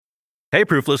Hey,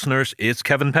 Proof listeners, it's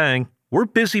Kevin Pang. We're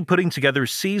busy putting together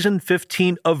Season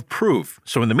 15 of Proof,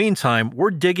 so in the meantime,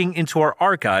 we're digging into our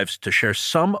archives to share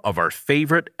some of our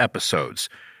favorite episodes.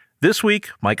 This week,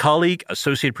 my colleague,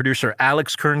 associate producer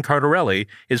Alex Kern-Cardarelli,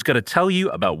 is going to tell you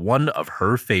about one of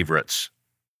her favorites.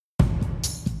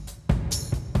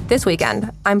 This weekend,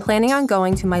 I'm planning on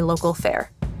going to my local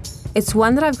fair. It's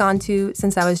one that I've gone to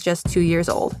since I was just 2 years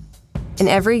old. And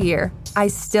every year, I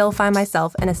still find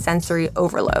myself in a sensory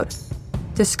overload.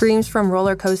 The screams from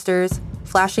roller coasters,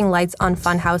 flashing lights on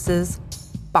fun houses,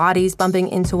 bodies bumping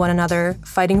into one another,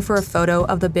 fighting for a photo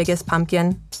of the biggest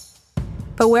pumpkin.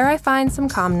 But where I find some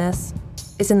calmness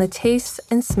is in the tastes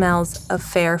and smells of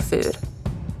fair food.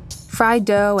 Fried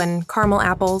dough and caramel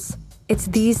apples, it's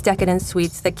these decadent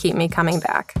sweets that keep me coming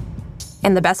back.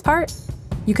 And the best part?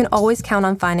 You can always count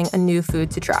on finding a new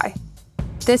food to try.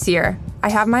 This year, I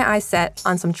have my eyes set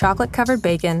on some chocolate-covered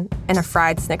bacon and a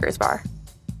fried Snickers bar.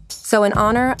 So in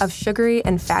honor of sugary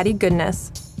and fatty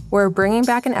goodness, we're bringing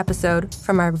back an episode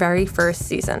from our very first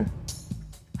season.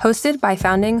 Hosted by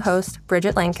founding host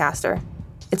Bridget Lancaster,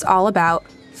 it's all about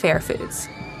fair foods.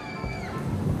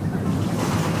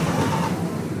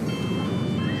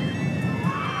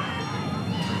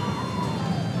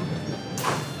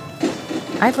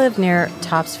 I live near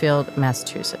Topsfield,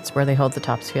 Massachusetts, where they hold the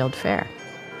Topsfield Fair.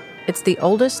 It's the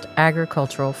oldest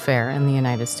agricultural fair in the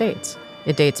United States.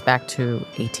 It dates back to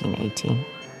 1818.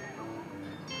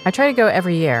 I try to go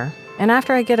every year, and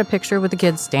after I get a picture with the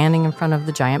kids standing in front of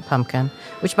the giant pumpkin,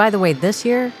 which, by the way, this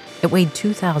year, it weighed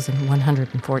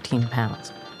 2,114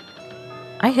 pounds.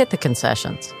 I hit the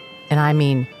concessions, and I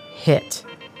mean hit.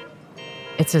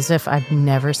 It's as if I've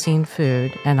never seen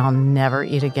food and I'll never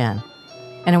eat again.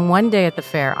 And in one day at the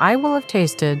fair, I will have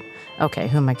tasted, okay,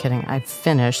 who am I kidding? I've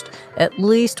finished at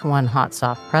least one hot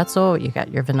soft pretzel. You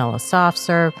got your vanilla soft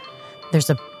serve. There's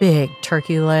a big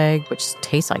turkey leg, which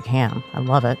tastes like ham. I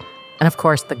love it. And of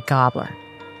course, the gobbler.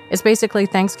 It's basically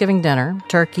Thanksgiving dinner.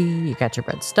 Turkey, you got your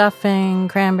bread stuffing,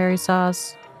 cranberry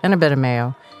sauce, and a bit of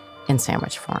mayo in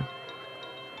sandwich form.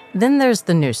 Then there's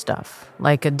the new stuff,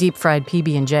 like a deep-fried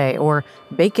PB&J or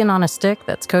bacon on a stick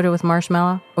that's coated with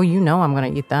marshmallow. Oh, you know I'm going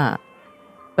to eat that.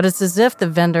 But it's as if the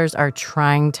vendors are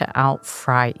trying to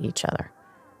out-fry each other.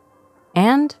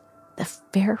 And the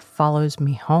fair follows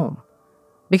me home.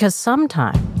 Because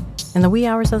sometime in the wee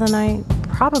hours of the night,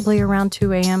 probably around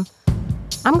 2 a.m.,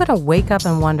 I'm going to wake up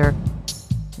and wonder,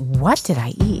 what did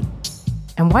I eat?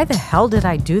 And why the hell did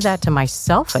I do that to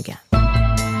myself again?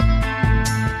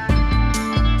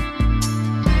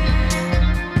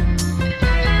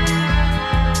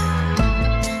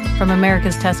 From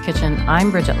America's Test Kitchen,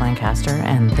 I'm Bridget Lancaster,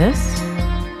 and this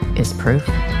is Proof.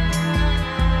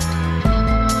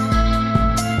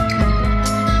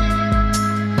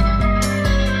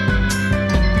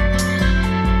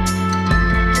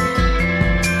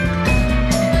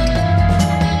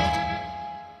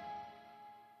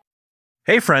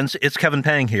 Hey friends, it's Kevin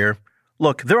Pang here.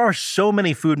 Look, there are so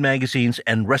many food magazines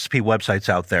and recipe websites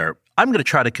out there. I'm going to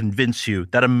try to convince you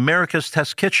that America's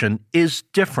Test Kitchen is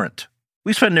different.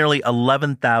 We spent nearly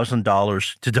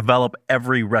 $11,000 to develop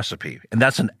every recipe, and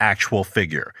that's an actual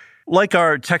figure. Like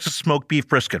our Texas smoked beef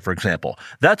brisket, for example.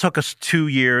 That took us 2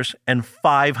 years and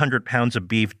 500 pounds of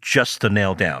beef just to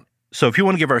nail down. So if you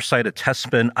want to give our site a test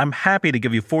spin, I'm happy to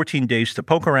give you 14 days to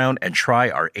poke around and try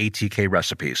our ATK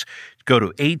recipes. Go to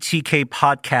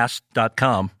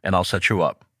atkpodcast.com and I'll set you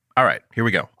up. All right, here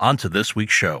we go. On to this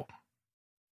week's show.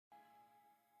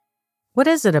 What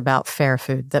is it about fair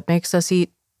food that makes us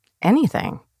eat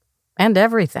anything and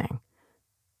everything?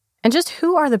 And just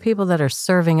who are the people that are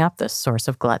serving up this source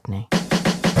of gluttony?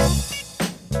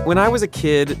 When I was a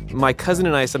kid, my cousin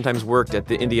and I sometimes worked at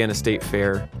the Indiana State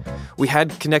Fair. We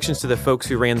had connections to the folks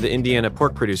who ran the Indiana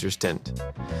Pork Producers Tent.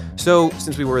 So,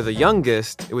 since we were the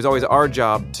youngest, it was always our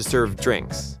job to serve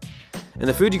drinks. And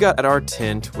the food you got at our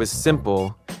tent was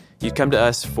simple. You'd come to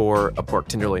us for a pork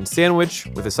tenderloin sandwich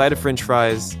with a side of French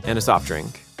fries and a soft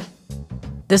drink.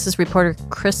 This is reporter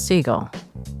Chris Siegel.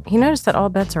 He noticed that all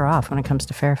bets are off when it comes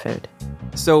to fair food.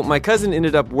 So my cousin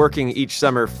ended up working each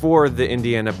summer for the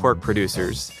Indiana Pork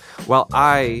Producers, while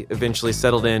I eventually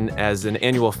settled in as an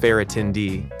annual fair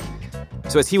attendee.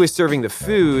 So as he was serving the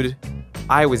food,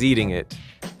 I was eating it.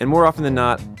 And more often than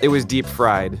not, it was deep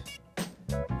fried.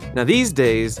 Now these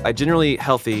days, I generally eat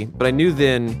healthy, but I knew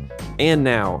then and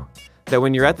now that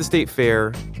when you're at the state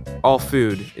fair, all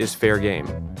food is fair game.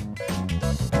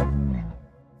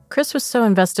 Chris was so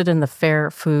invested in the fair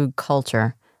food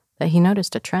culture that he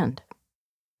noticed a trend.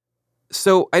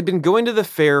 So I'd been going to the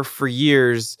fair for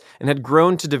years and had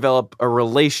grown to develop a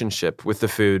relationship with the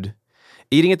food.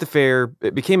 Eating at the fair,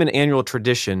 it became an annual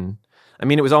tradition, I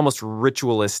mean, it was almost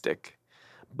ritualistic.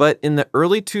 But in the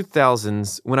early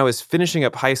 2000s, when I was finishing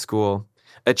up high school,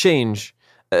 a change,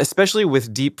 especially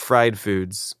with deep-fried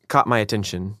foods, caught my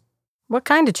attention. What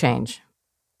kind of change?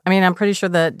 I mean, I'm pretty sure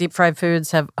that deep-fried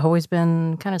foods have always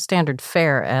been kind of standard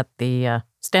fare at the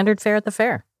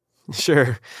fair.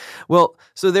 Sure. Well,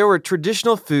 so there were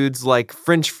traditional foods like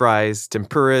French fries,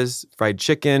 tempuras, fried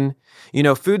chicken,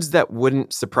 foods that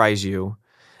wouldn't surprise you.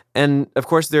 And of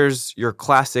course, there's your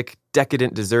classic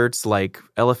decadent desserts like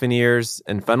elephant ears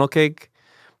and funnel cake.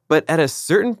 But at a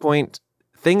certain point,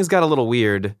 things got a little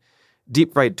weird.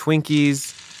 Deep-fried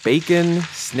Twinkies, bacon,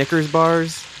 Snickers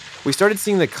bars. We started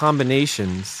seeing the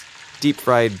combinations.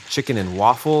 Deep-fried chicken and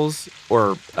waffles,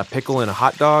 or a pickle in a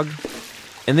hot dog.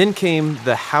 And then came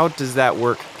the how does that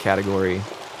work category.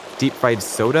 Deep-fried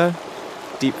soda,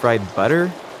 deep-fried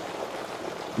butter.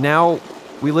 Now,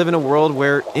 we live in a world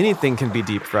where anything can be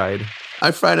deep-fried.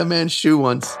 I fried a man's shoe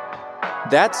once.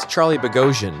 That's Charlie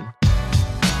Bogosian,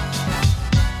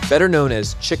 better known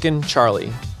as Chicken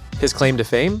Charlie. His claim to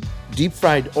fame?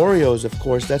 Deep-fried Oreos, of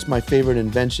course, that's my favorite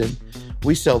invention.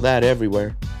 We sell that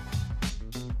everywhere.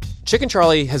 Chicken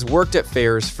Charlie has worked at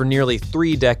fairs for nearly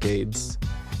 3 decades.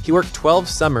 He worked 12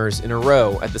 summers in a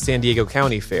row at the San Diego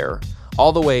County Fair,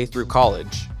 all the way through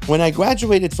college. When I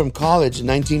graduated from college in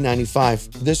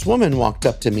 1995, this woman walked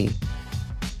up to me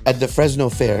at the Fresno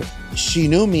Fair. She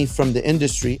knew me from the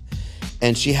industry,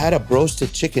 and she had a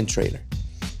broasted chicken trailer.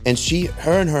 And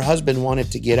her and her husband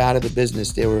wanted to get out of the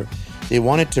business. They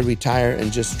wanted to retire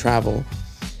and just travel.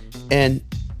 And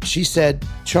she said,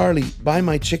 "Charlie, buy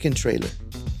my chicken trailer."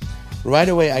 Right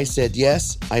away, I said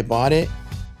yes. I bought it,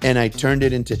 and I turned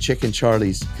it into Chicken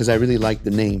Charlie's because I really liked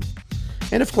the name.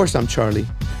 And of course, I'm Charlie.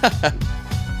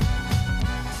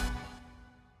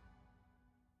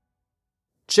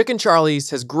 Chicken Charlie's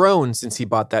has grown since he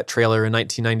bought that trailer in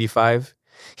 1995.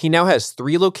 He now has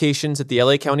 3 locations at the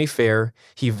LA County Fair,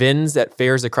 he vends at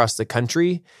fairs across the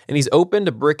country, and he's opened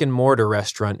a brick-and-mortar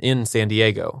restaurant in San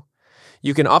Diego.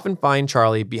 You can often find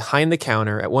Charlie behind the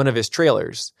counter at one of his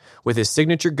trailers, with his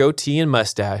signature goatee and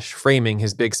mustache framing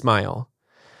his big smile.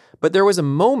 But there was a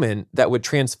moment that would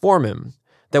transform him,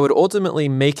 that would ultimately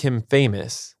make him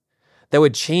famous, that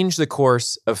would change the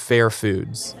course of fair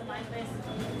foods.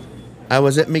 I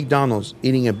was at McDonald's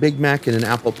eating a Big Mac and an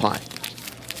apple pie.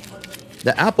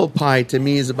 The apple pie to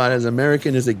me is about as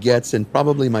American as it gets and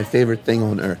probably my favorite thing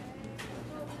on earth.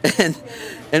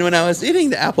 And when I was eating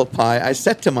the apple pie, I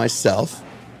said to myself,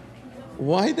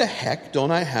 why the heck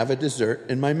don't I have a dessert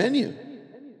in my menu?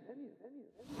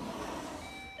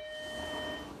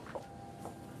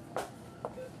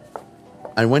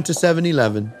 I went to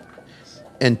 7-Eleven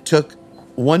and took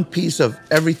one piece of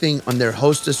everything on their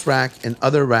Hostess rack and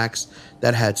other racks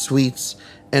that had sweets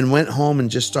and went home and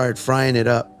just started frying it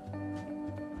up.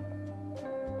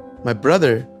 My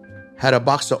brother had a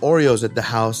box of Oreos at the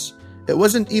house. It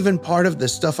wasn't even part of the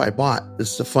stuff I bought.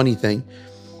 This is a funny thing.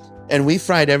 And we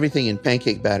fried everything in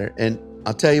pancake batter. And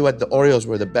I'll tell you what, the Oreos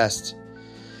were the best.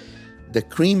 The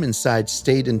cream inside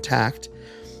stayed intact.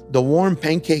 The warm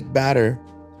pancake batter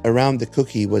around the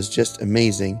cookie was just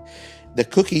amazing. The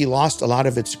cookie lost a lot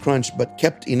of its crunch, but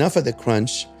kept enough of the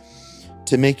crunch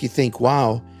to make you think,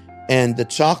 wow. And the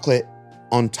chocolate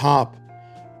on top,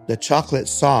 the chocolate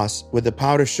sauce with the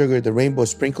powdered sugar, the rainbow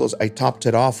sprinkles I topped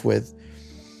it off with.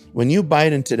 When you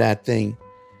bite into that thing,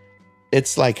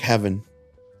 it's like heaven.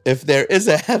 If there is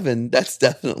a heaven, that's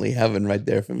definitely heaven right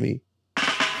there for me.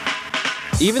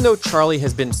 Even though Charlie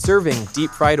has been serving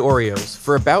deep-fried Oreos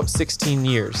for about 16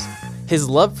 years, his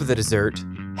love for the dessert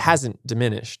hasn't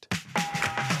diminished.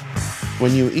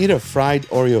 When you eat a fried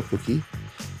Oreo cookie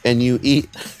and you eat,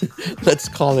 let's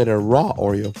call it a raw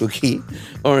Oreo cookie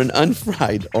or an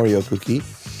unfried Oreo cookie,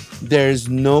 there's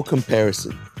no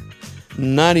comparison.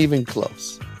 Not even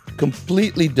close.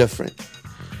 Completely different.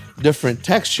 Different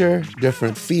texture,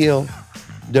 different feel,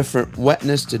 different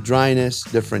wetness to dryness,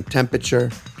 different temperature.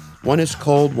 One is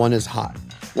cold, one is hot.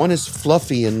 One is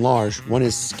fluffy and large, one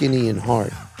is skinny and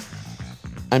hard.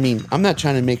 I mean, I'm not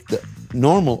trying to make the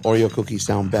normal Oreo cookie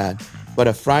sound bad, but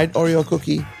a fried Oreo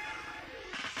cookie,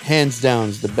 hands down,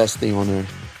 is the best thing on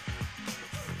earth.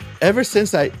 Ever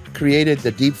since I created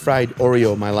the deep-fried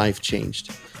Oreo, my life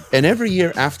changed. And every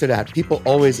year after that, people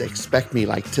always expect me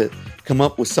to come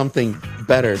up with something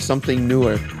better, something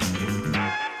newer.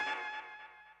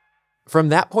 From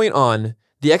that point on,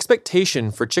 the expectation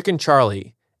for Chicken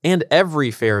Charlie and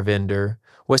every fair vendor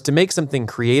was to make something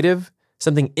creative,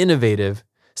 something innovative,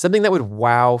 something that would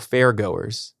wow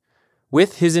fairgoers.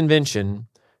 With his invention,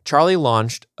 Charlie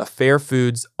launched a Fair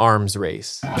Foods arms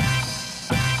race.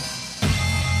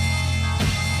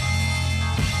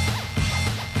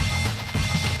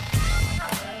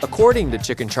 According to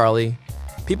Chicken Charlie,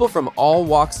 people from all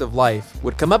walks of life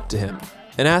would come up to him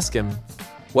and ask him,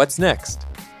 what's next?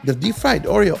 The deep-fried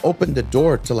Oreo opened the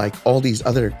door to like all these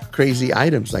other crazy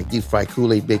items like deep-fried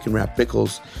Kool-Aid, bacon-wrapped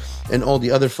pickles, and all the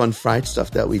other fun fried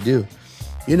stuff that we do.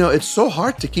 You know, it's so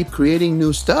hard to keep creating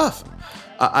new stuff.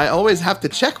 I always have to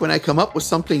check when I come up with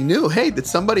something new. Hey, did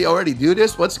somebody already do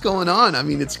this? What's going on? I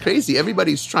mean, it's crazy.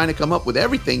 Everybody's trying to come up with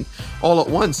everything all at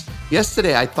once.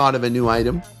 Yesterday, I thought of a new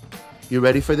item. You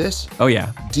ready for this? Oh,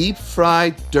 yeah.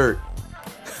 Deep-fried dirt.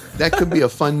 That could be a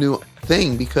fun new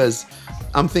thing because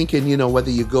I'm thinking, you know,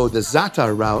 whether you go the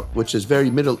za'atar route, which is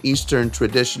very Middle Eastern,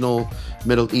 traditional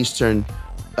Middle Eastern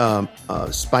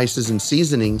spices and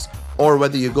seasonings, or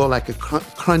whether you go like a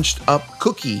crunched up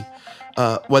cookie,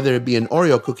 whether it be an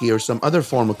Oreo cookie or some other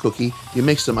form of cookie, you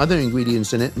make some other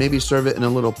ingredients in it, maybe serve it in a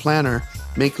little planner,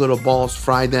 make little balls,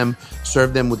 fry them,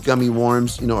 serve them with gummy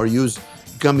worms, you know, or use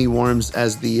gummy worms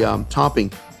as the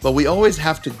topping. But we always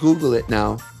have to Google it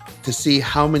now to see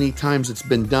how many times it's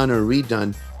been done or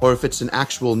redone, or if it's an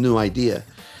actual new idea.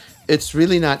 It's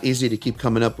really not easy to keep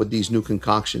coming up with these new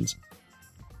concoctions.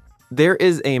 There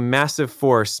is a massive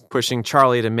force pushing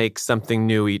Charlie to make something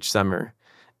new each summer,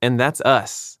 and that's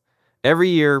us. Every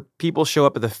year, people show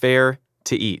up at the fair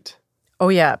to eat. Oh,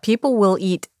 yeah. People will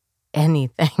eat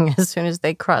anything as soon as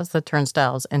they cross the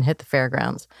turnstiles and hit the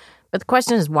fairgrounds. But the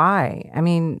question is why? I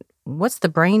mean, what's the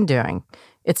brain doing?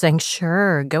 It's saying,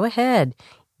 sure, go ahead.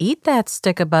 Eat that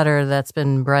stick of butter that's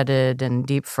been breaded and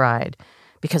deep fried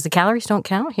because the calories don't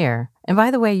count here. And by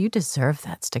the way, you deserve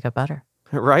that stick of butter.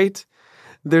 Right?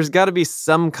 There's got to be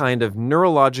some kind of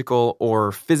neurological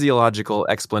or physiological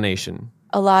explanation.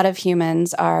 A lot of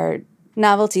humans are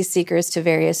novelty seekers to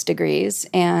various degrees.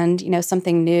 And, you know,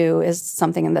 something new is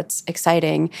something that's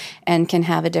exciting and can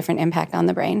have a different impact on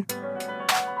the brain.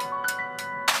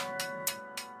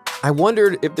 I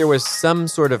wondered if there was some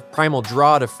sort of primal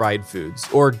draw to fried foods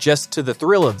or just to the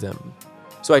thrill of them.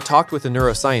 So I talked with a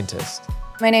neuroscientist.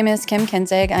 My name is Kim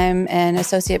Kinzig. I'm an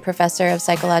associate professor of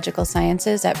psychological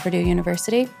sciences at Purdue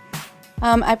University.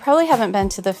 I probably haven't been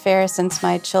to the fair since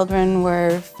my children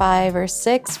were 5 or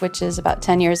 6, which is about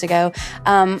 10 years ago.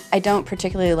 I don't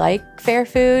particularly like fair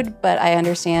food, but I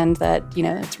understand that, you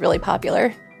know, it's really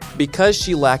popular. Because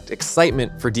she lacked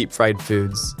excitement for deep-fried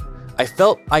foods, I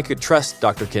felt I could trust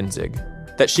Dr.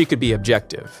 Kinzig, that she could be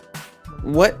objective.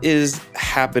 What is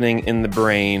happening in the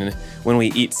brain when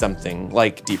we eat something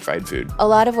like deep-fried food? A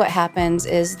lot of what happens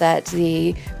is that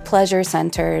the pleasure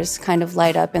centers kind of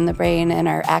light up in the brain and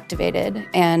are activated.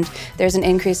 And there's an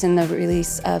increase in the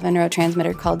release of a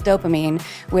neurotransmitter called dopamine,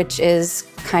 which is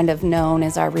kind of known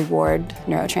as our reward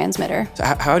neurotransmitter. So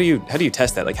how do you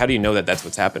test that? Like, how do you know that that's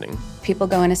what's happening? People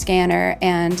go in a scanner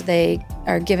and they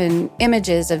are given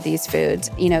images of these foods.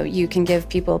 You know, you can give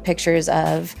people pictures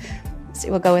of,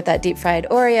 we'll go with that deep-fried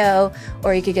Oreo,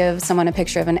 or you could give someone a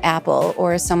picture of an apple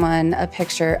or someone a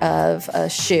picture of a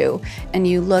shoe. And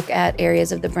you look at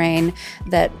areas of the brain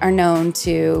that are known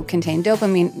to contain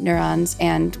dopamine neurons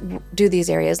and do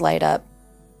these areas light up.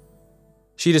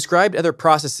 She described other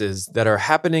processes that are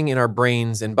happening in our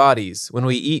brains and bodies when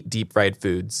we eat deep-fried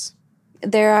foods.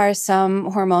 There are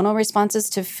some hormonal responses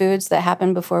to foods that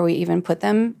happen before we even put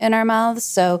them in our mouths.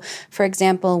 So, for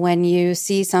example, when you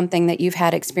see something that you've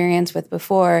had experience with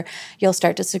before, you'll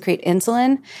start to secrete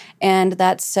insulin. And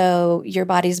that's so your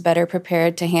body's better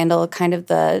prepared to handle kind of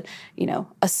the, you know,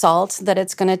 assault that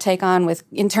it's going to take on with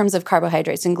in terms of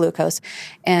carbohydrates and glucose.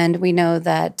 And we know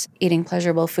that eating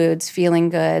pleasurable foods, feeling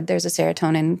good, there's a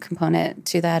serotonin component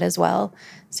to that as well.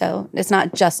 So it's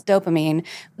not just dopamine.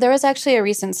 There was actually a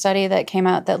recent study that came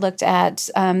out that looked at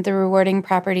the rewarding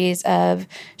properties of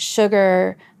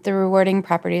sugar, the rewarding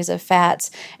properties of fats,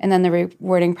 and then the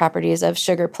rewarding properties of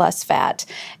sugar plus fat.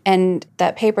 And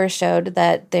that paper showed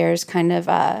that there's kind of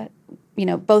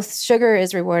both sugar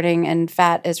is rewarding and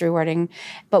fat is rewarding,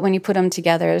 but when you put them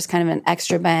together, there's kind of an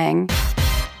extra bang.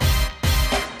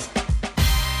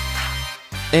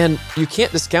 And you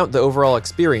can't discount the overall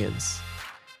experience.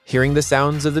 Hearing the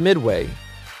sounds of the Midway,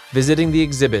 visiting the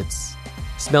exhibits,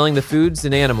 smelling the foods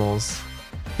and animals,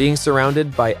 being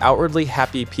surrounded by outwardly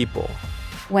happy people.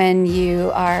 When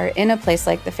you are in a place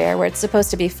like the fair where it's supposed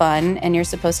to be fun and you're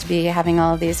supposed to be having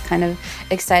all of these kind of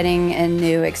exciting and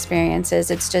new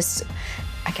experiences, it's just,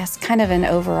 I guess, kind of an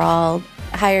overall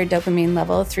higher dopamine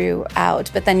level throughout.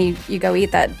 But then you go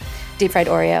eat that deep-fried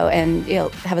Oreo and you'll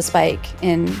have a spike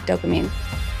in dopamine.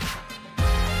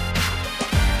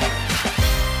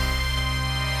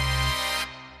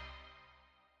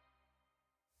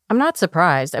 I'm not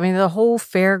surprised. I mean, the whole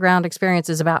fairground experience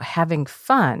is about having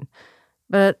fun.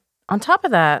 But on top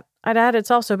of that, I'd add it's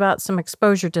also about some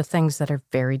exposure to things that are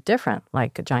very different,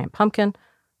 like a giant pumpkin,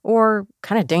 or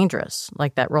kind of dangerous,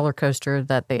 like that roller coaster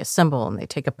that they assemble and they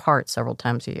take apart several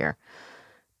times a year.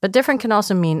 But different can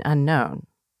also mean unknown,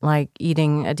 like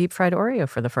eating a deep-fried Oreo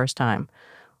for the first time,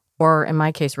 or in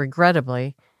my case,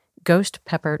 regrettably, ghost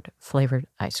peppered flavored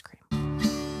ice cream.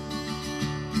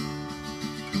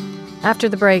 After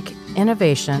the break,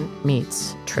 innovation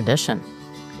meets tradition.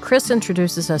 Chris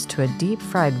introduces us to a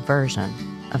deep-fried version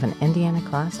of an Indiana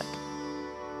classic.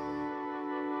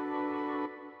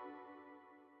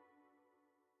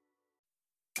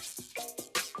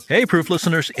 Hey, Proof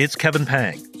listeners, it's Kevin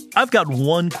Pang. I've got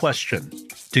one question.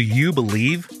 Do you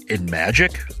believe in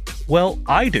magic? Well,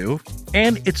 I do,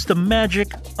 and it's the magic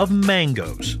of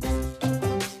mangoes.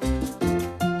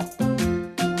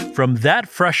 From that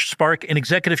fresh spark in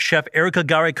executive chef Erica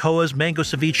Garicoa's mango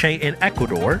ceviche in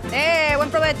Ecuador, buen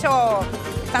provecho.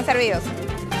 Están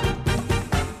servidos.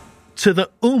 to the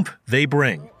oomph they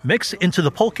bring, mixed into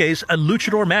the pulques and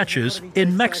luchador matches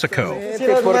in Mexico.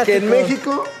 Porque en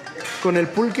México, con el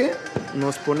pulque,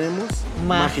 nos ponemos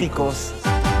mágicos.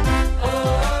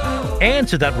 And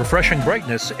to that refreshing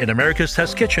brightness in America's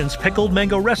Test Kitchen's pickled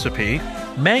mango recipe,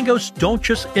 mangoes don't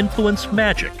just influence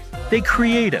magic, they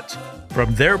create it.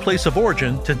 From their place of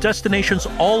origin to destinations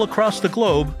all across the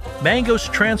globe, mangoes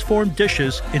transform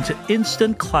dishes into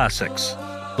instant classics.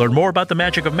 Learn more about the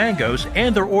magic of mangoes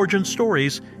and their origin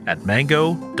stories at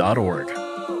mango.org.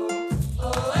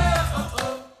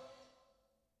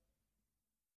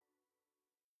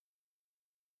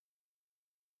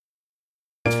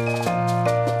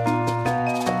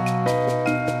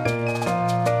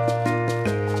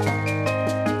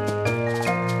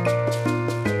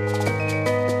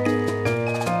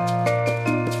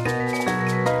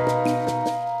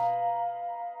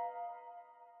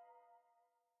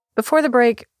 Before the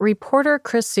break, reporter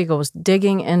Chris Siegel was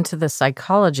digging into the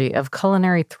psychology of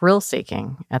culinary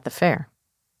thrill-seeking at the fair.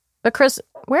 But Chris,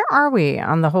 where are we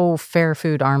on the whole fair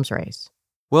food arms race?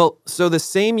 Well, so the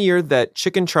same year that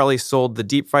Chicken Charlie sold the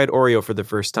deep-fried Oreo for the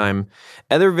first time,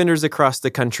 other vendors across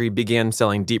the country began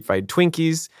selling deep-fried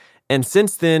Twinkies, and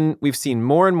since then, we've seen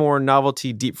more and more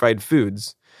novelty deep-fried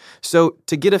foods. So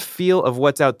to get a feel of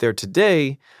what's out there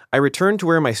today, I returned to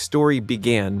where my story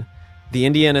began, the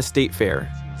Indiana State Fair.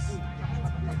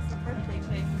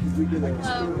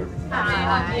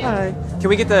 Hi. Can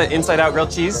we get the inside-out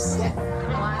grilled cheese?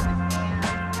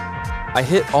 I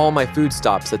hit all my food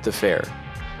stops at the fair.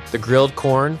 The grilled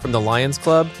corn from the Lions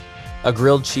Club, a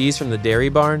grilled cheese from the Dairy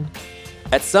Barn.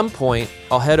 At some point,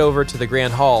 I'll head over to the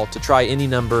Grand Hall to try any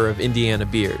number of Indiana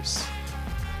beers.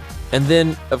 And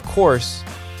then, of course,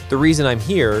 the reason I'm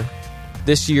here,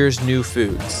 this year's new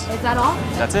foods. Is that all?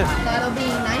 That's it. That'll be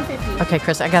 $9.50. Okay,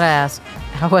 Chris, I gotta ask,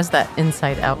 how was that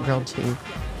inside-out grilled cheese?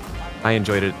 I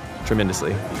enjoyed it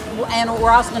tremendously. And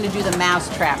we're also going to do the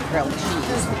mousetrap grilled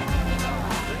cheese.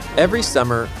 Every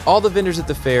summer, all the vendors at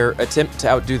the fair attempt to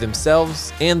outdo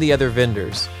themselves and the other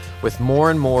vendors with more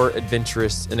and more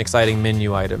adventurous and exciting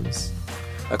menu items.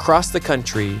 Across the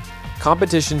country,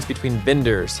 competitions between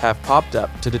vendors have popped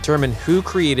up to determine who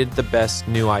created the best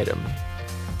new item.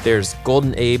 There's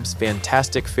Golden Abe's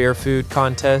Fantastic Fair Food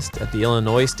Contest at the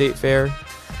Illinois State Fair,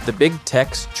 the Big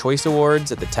Tex Choice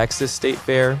Awards at the Texas State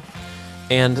Fair,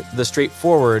 and the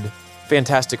straightforward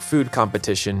Fantastic Food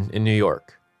Competition in New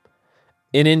York.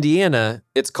 In Indiana,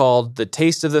 it's called the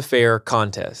Taste of the Fair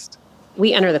Contest.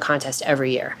 We enter the contest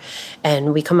every year,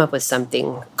 and we come up with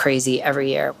something crazy every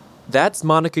year. That's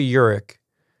Monica Urich.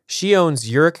 She owns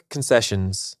Urich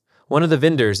Concessions, one of the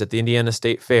vendors at the Indiana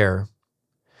State Fair.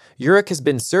 Urich has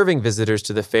been serving visitors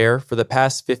to the fair for the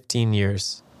past 15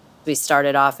 years. We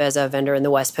started off as a vendor in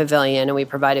the West Pavilion, and we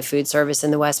provided food service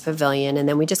in the West Pavilion, and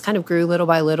then we just kind of grew little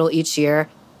by little each year.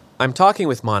 I'm talking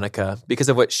with Monica because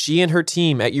of what she and her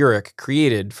team at Urich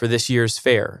created for this year's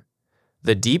fair,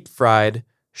 the deep-fried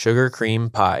sugar cream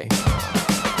pie.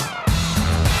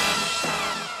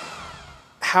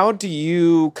 How do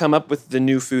you come up with the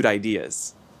new food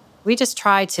ideas? We just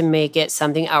try to make it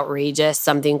something outrageous,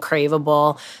 something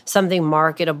craveable, something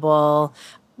marketable.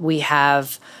 We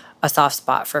have a soft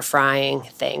spot for frying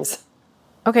things.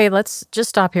 Okay, let's just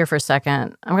stop here for a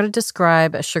second. I'm going to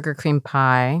describe a sugar cream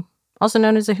pie, also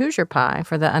known as a Hoosier pie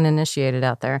for the uninitiated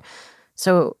out there.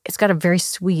 So it's got a very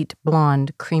sweet,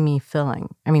 blonde, creamy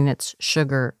filling. I mean, it's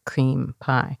sugar cream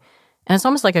pie. And it's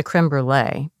almost like a creme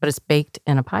brulee, but it's baked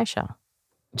in a pie shell.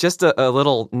 Just a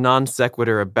little non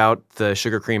sequitur about the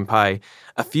sugar cream pie.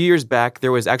 A few years back,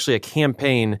 there was actually a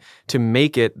campaign to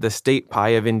make it the state pie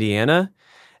of Indiana.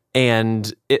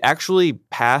 And it actually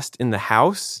passed in the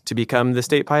House to become the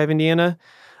state pie of Indiana,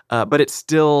 but it's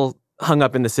still hung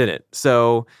up in the Senate.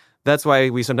 So That's why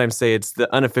we sometimes say it's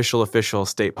the unofficial official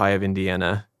state pie of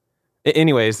Indiana.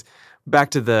 Anyways,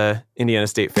 back to the Indiana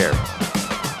State Fair.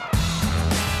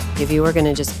 If you were going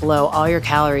to just blow all your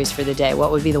calories for the day,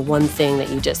 what would be the one thing that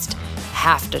you just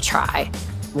have to try?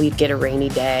 We'd get a rainy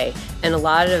day. And a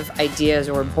lot of ideas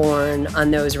were born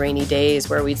on those rainy days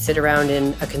where we'd sit around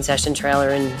in a concession trailer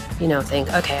and,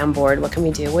 think, okay, I'm bored. What can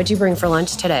we do? What'd you bring for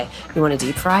lunch today? You want to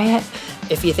deep fry it?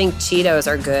 If you think Cheetos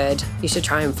are good, you should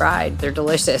try them fried. They're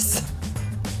delicious.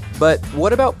 But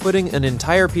what about putting an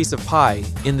entire piece of pie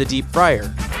in the deep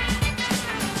fryer?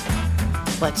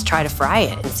 Let's try to fry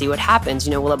it and see what happens.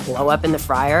 Will it blow up in the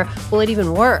fryer? Will it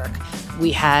even work?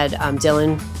 We had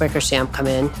Dylan Wickersham come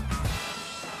in.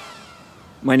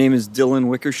 My name is Dylan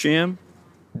Wickersham.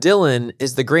 Dylan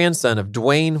is the grandson of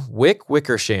Dwayne Wick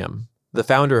Wickersham, the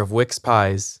founder of Wick's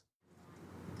Pies.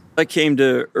 I came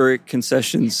to Urich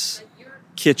Concessions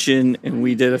kitchen and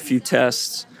we did a few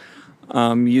tests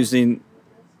taking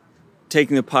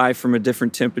the pie from a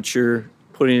different temperature,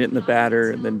 putting it in the batter,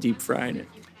 and then deep frying it.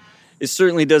 It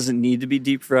certainly doesn't need to be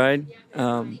deep fried,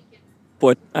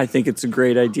 but I think it's a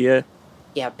great idea.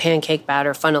 Yeah, pancake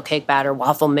batter, funnel cake batter,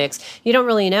 waffle mix. You don't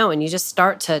really know, and you just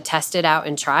start to test it out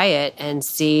and try it and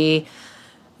see,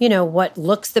 what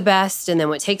looks the best and then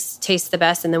what tastes the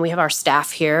best. And then we have our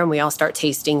staff here and we all start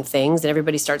tasting things and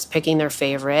everybody starts picking their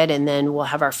favorite. And then we'll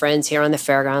have our friends here on the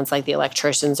fairgrounds, like the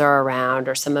electricians are around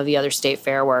or some of the other state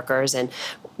fair workers. And,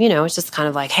 it's just kind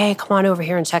of like, hey, come on over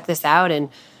here and check this out. And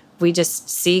we just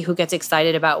see who gets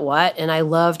excited about what. And I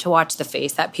love to watch the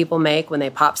face that people make when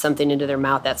they pop something into their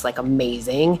mouth that's like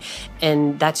amazing.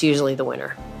 And that's usually the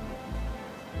winner.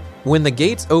 When the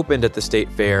gates opened at the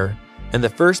state fair and the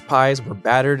first pies were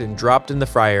battered and dropped in the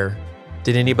fryer,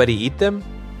 did anybody eat them?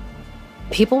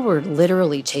 People were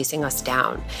literally chasing us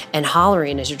down and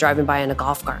hollering as you're driving by in a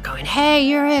golf cart going, hey,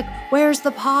 Urich, where's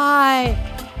the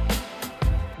pie?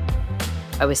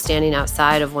 I was standing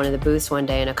outside of one of the booths one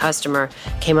day and a customer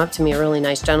came up to me, a really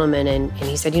nice gentleman, and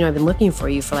he said, I've been looking for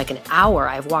you for like an hour.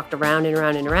 I've walked around and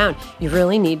around and around. You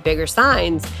really need bigger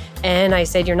signs. And I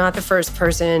said, you're not the first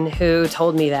person who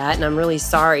told me that, and I'm really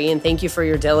sorry, and thank you for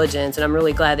your diligence, and I'm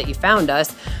really glad that you found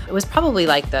us. It was probably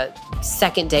like the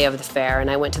second day of the fair,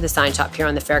 and I went to the sign shop here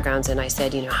on the fairgrounds, and I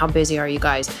said, how busy are you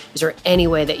guys? Is there any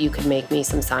way that you could make me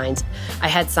some signs? I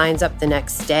had signs up the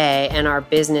next day, and our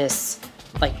business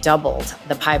doubled.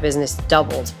 The pie business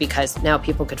doubled because now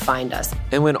people could find us.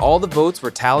 And when all the votes were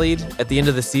tallied at the end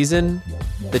of the season,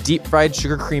 the deep fried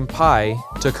sugar cream pie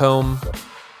took home.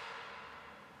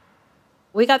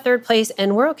 We got third place,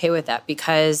 and we're okay with that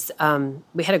because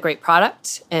we had a great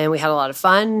product and we had a lot of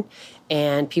fun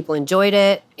and people enjoyed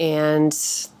it, and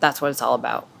that's what it's all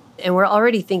about. And we're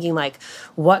already thinking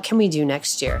what can we do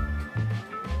next year?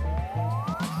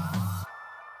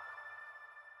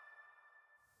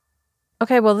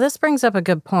 Okay, well, this brings up a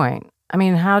good point.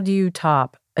 How do you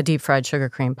top a deep fried sugar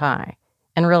cream pie?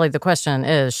 And really the question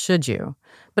is, should you?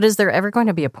 But is there ever going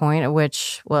to be a point at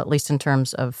which, well, at least in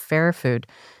terms of fair food,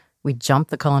 we jump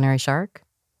the culinary shark?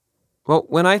 Well,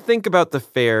 when I think about the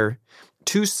fair,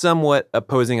 two somewhat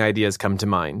opposing ideas come to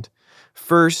mind.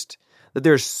 First, that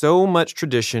there's so much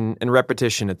tradition and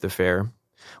repetition at the fair.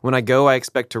 When I go, I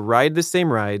expect to ride the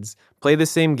same rides, play the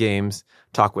same games,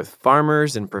 talk with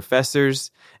farmers and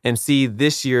professors, and see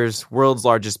this year's world's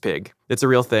largest pig. It's a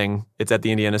real thing. It's at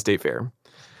the Indiana State Fair.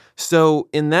 So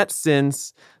in that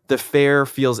sense, the fair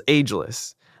feels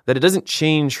ageless, that it doesn't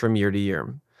change from year to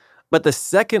year. But the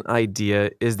second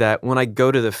idea is that when I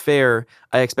go to the fair,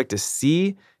 I expect to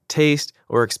see, taste,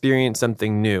 or experience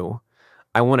something new.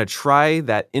 I want to try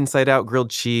that inside-out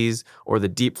grilled cheese or the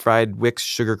deep-fried Wick's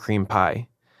sugar cream pie.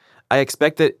 I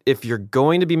expect that if you're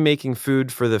going to be making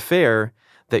food for the fair,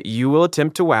 that you will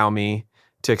attempt to wow me,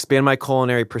 to expand my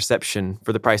culinary perception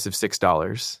for the price of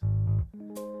 $6.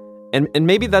 And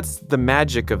maybe that's the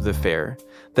magic of the fair,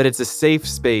 that it's a safe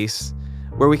space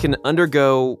where we can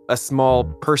undergo a small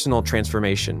personal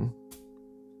transformation.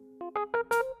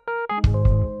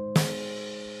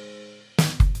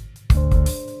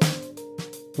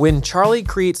 When Charlie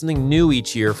creates something new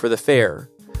each year for the fair,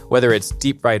 whether it's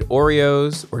deep-fried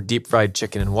Oreos or deep-fried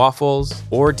chicken and waffles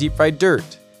or deep-fried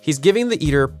dirt, he's giving the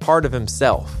eater part of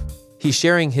himself. He's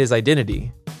sharing his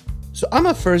identity. So I'm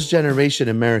a first-generation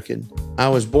American. I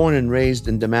was born and raised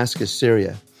in Damascus,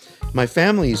 Syria. My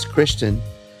family is Christian,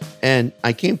 and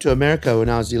I came to America when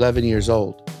I was 11 years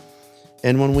old.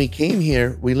 And when we came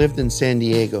here, we lived in San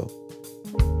Diego.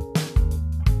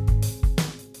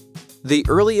 The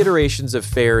early iterations of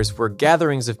fairs were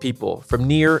gatherings of people from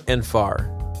near and far.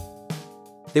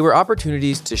 They were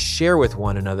opportunities to share with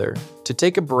one another, to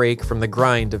take a break from the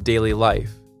grind of daily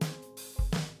life.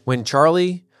 When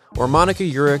Charlie, or Monica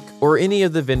Urich or any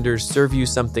of the vendors serve you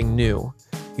something new,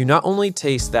 you not only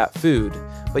taste that food,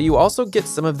 but you also get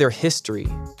some of their history,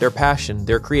 their passion,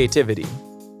 their creativity.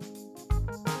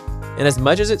 And as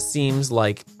much as it seems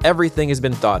like everything has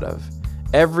been thought of,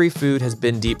 every food has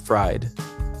been deep fried,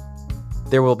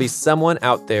 there will be someone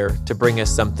out there to bring us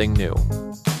something new.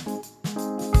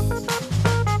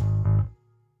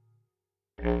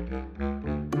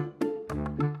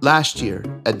 Last year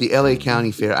at the LA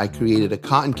County Fair, I created a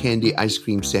cotton candy ice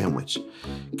cream sandwich.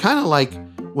 Kind of like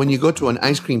when you go to an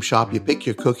ice cream shop, you pick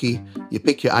your cookie, you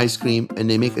pick your ice cream, and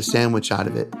they make a sandwich out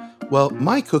of it. Well,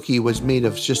 my cookie was made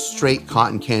of just straight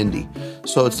cotton candy.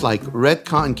 So it's like red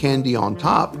cotton candy on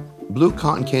top, blue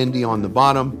cotton candy on the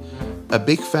bottom, a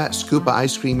big fat scoop of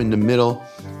ice cream in the middle,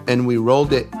 and we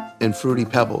rolled it in Fruity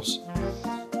Pebbles.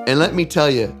 And let me tell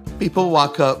you, people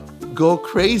walk up, go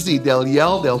crazy. They'll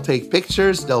yell, they'll take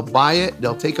pictures, they'll buy it,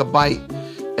 they'll take a bite,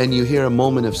 and you hear a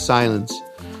moment of silence.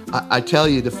 I tell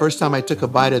you, the first time I took a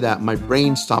bite of that, my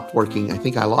brain stopped working. I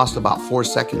think I lost about 4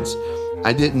 seconds.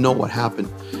 I didn't know what happened,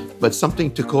 but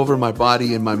something took over my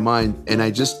body and my mind, and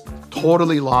I just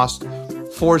totally lost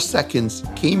 4 seconds,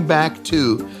 came back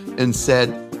to, and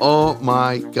said, oh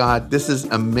my God, this is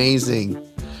amazing.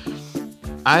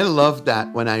 I love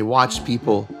that when I watch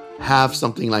people have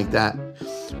something like that.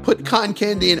 Put cotton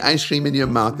candy and ice cream in your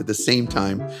mouth at the same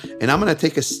time, and I'm going to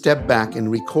take a step back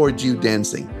and record you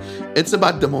dancing. It's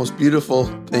about the most beautiful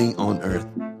thing on earth.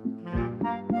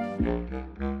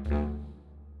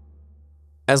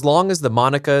 As long as the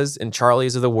Monicas and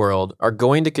Charlies of the world are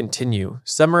going to continue,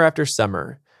 summer after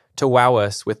summer, to wow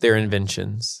us with their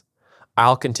inventions,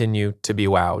 I'll continue to be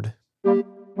wowed.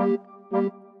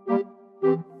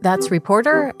 That's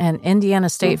reporter and Indiana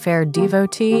State Fair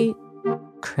devotee,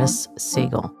 Chris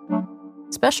Siegel.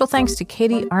 Special thanks to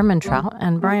Katie Armentrout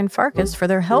and Brian Farkas for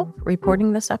their help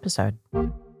reporting this episode.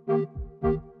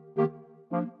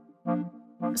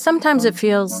 Sometimes it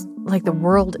feels like the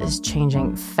world is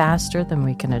changing faster than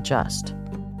we can adjust.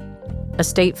 A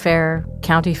state fair,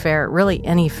 county fair, really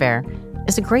any fair,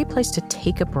 is a great place to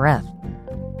take a breath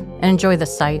and enjoy the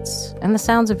sights and the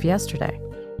sounds of yesterday.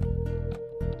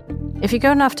 If you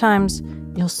go enough times,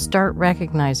 you'll start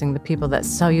recognizing the people that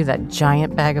sell you that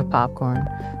giant bag of popcorn,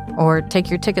 or take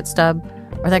your ticket stub,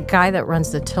 or that guy that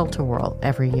runs the Tilt-A-Whirl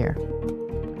every year.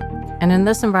 And in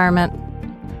this environment,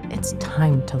 it's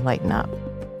time to lighten up.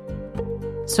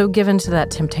 So give in to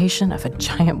that temptation of a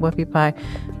giant whoopie pie,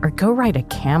 or go ride a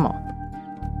camel.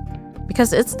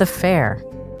 Because it's the fair,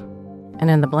 and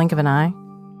in the blink of an eye,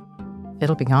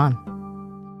 it'll be gone.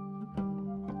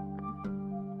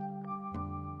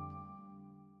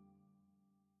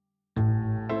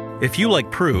 If you like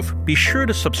Proof, be sure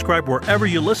to subscribe wherever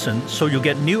you listen so you'll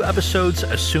get new episodes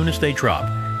as soon as they drop.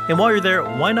 And while you're there,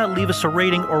 why not leave us a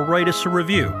rating or write us a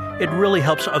review? It really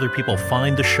helps other people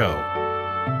find the show.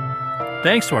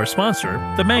 Thanks to our sponsor,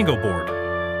 the Mango Board.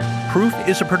 Proof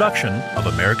is a production of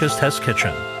America's Test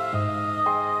Kitchen.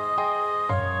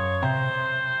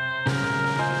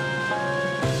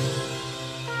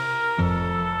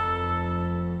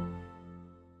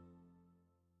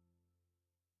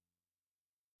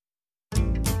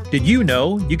 Did you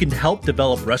know you can help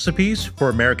develop recipes for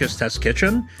America's Test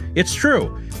Kitchen? It's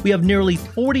true. We have nearly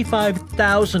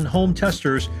 45,000 home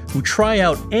testers who try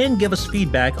out and give us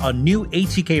feedback on new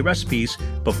ATK recipes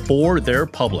before they're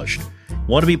published.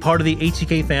 Want to be part of the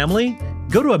ATK family?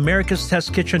 Go to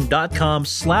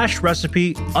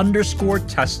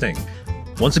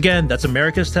americastestkitchen.com/recipe_testing. Once again, that's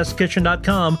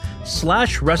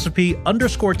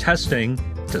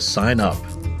americastestkitchen.com/recipe_testing to sign up.